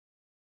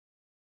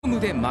ム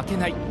で負け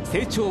ない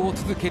成長を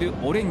続ける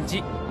オレン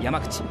ジ山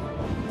口、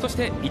そし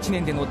て1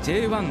年での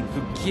J1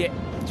 復帰へ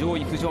上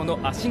位浮上の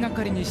足が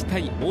かりにした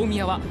い大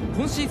宮は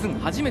今シーズン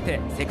初めて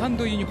セカン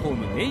ドユニフォー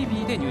ムネイビ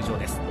ーで入場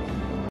です。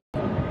ペ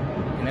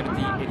ナルテ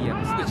ィーエリア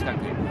のすぐ近く、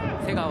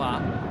瀬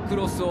川ク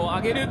ロスを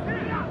上げる、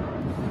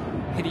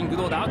ヘディング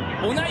どうだ、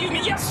オナユ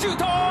右足シュー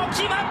ト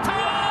決まった。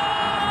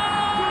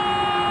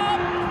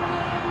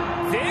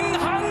前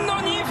半の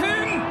2分、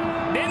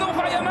レノフ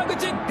ァ山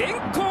口電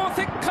光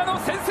石火の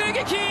先制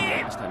劇。6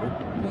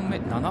本目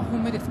7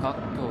本目ですか、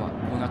今日は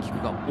コーナーキッ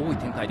クが多い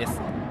展開です。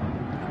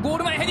ゴー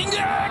ル前ヘディング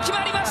決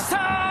まりまし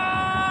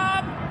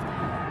た。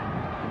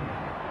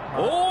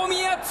大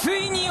宮つ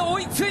いに追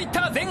いつい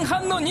た。前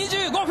半の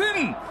25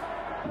分、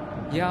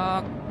い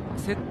やー、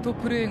セット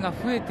プレーが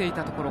増えてい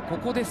たところ、こ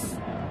こです。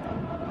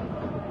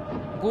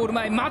ゴール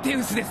前マテ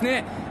ウスです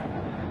ね、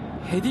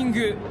ヘディン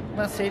グ、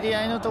競り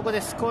合いのところ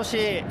で少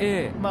し、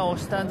押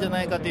したんじゃ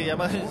ないかという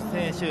山口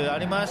選手あ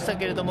りました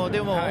けれども、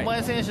でも大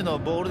前選手の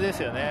ボールで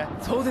すよね。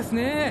そうです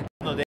ね、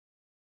ので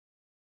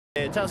チ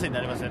ャンスにな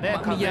りますよね。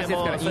右足で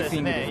すからインスイ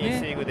ングですね。イン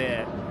スイング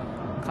で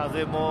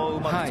風もう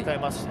まく使え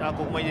ますし、こ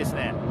こもいいです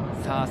ね。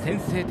さあ先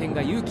制点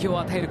が勇気を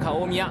与えるか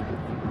大宮。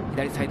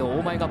左サイド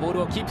大前がボー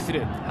ルをキープす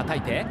る、叩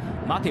いて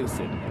マテウ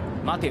ス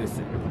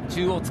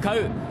中央使う、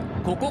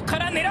ここか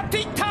ら狙って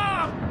いっ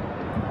た。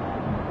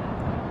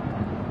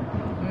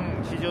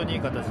非常にいい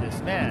形で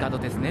すね。いいカード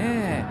です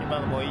ね。今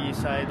のもいい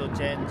サイド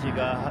チェンジ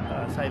が、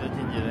サイドチ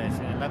ェンジじゃないです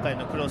ね、中へ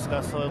のクロス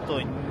が外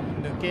に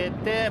抜け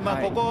て、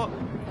ここ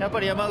やっぱ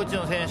り山口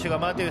の選手が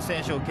マテウス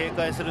選手を警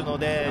戒するの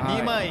で、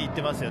2枚いっ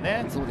てますよ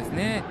ね。そうです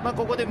ね。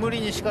ここで無理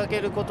に仕掛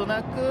けること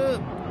なく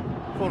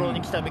フォロー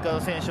に来た三河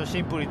選手を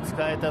シンプルに使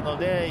えたの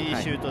で、いい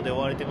シュートで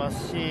終われてま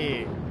す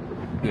し、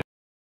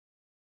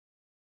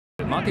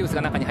マテウス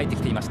が中に入って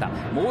きていました。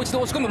もう一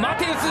度押し込むマ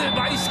テウス、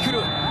バイシクル、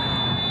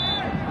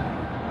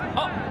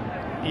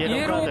イ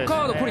エローカ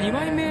ード、これ2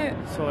枚目。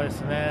そうで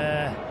す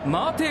ね、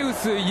マテウ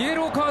スイエ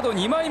ローカード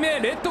2枚目、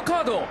レッドカ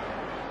ード、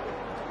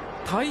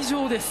退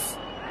場です。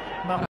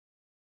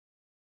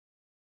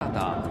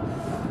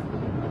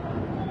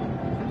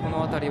こ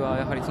の辺りは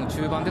やはりその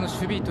中盤での守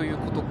備という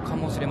ことか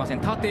もしれません。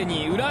縦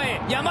に裏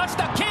へ山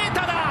下啓太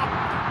だ。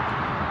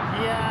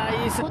いや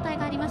ー、いい交代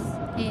があります。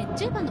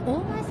10番の大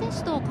前選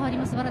手と変わり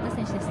ます原田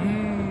選手ですね。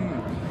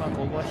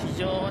ここは非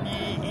常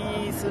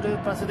にいいスル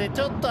ーパスで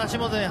ちょっと足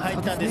元に入っ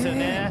たんですよ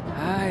ね。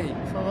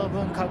その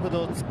分角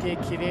度をつけ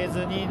きれ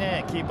ずに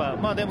ね、キーパ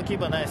ー、でもキー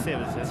パーナイスセー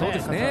ブですよね。そうで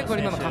すね、こ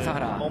れ今の笠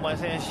原、大前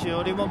選手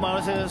よりもマ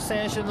ルセロ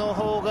選手の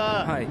方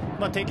が、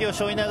敵を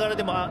背負いながら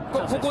でもこ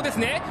こです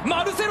ね、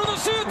マルセロの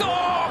シュート、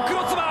ク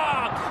ロス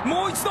バー、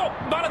もう一度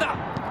バラダ。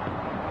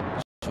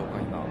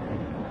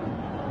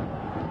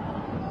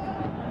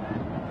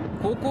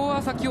ここ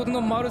は先ほどの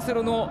マルセ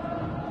ロの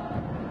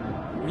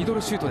ミド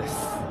ルシュートで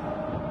す。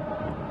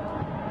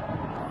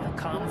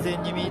完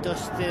全にミート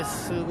して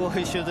すご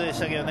いシュートでし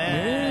たけど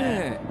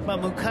ね。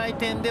無回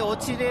転で落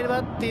ちれば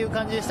っていう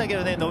感じでしたけ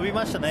どね、伸び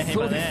ましたね。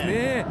そうです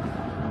ね。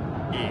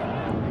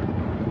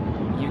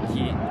勇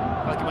気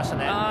湧きました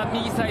ね。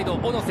右サイド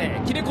小野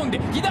瀬切れ込んで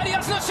左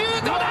足のシュー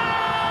トだ。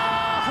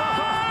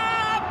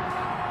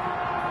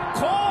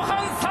後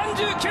半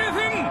39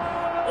分、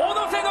小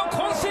野瀬の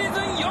今シーズ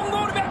ン4ゴ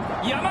ール目。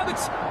山口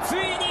つい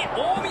に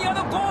大宮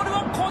のゴールを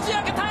こじ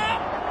開けた。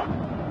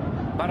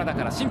バラダ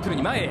からシンプル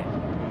に前へ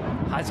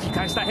弾き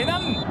返したヘナ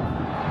ン。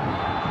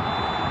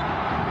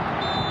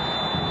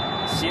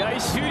試合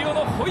終了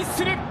のホイッ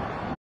スル。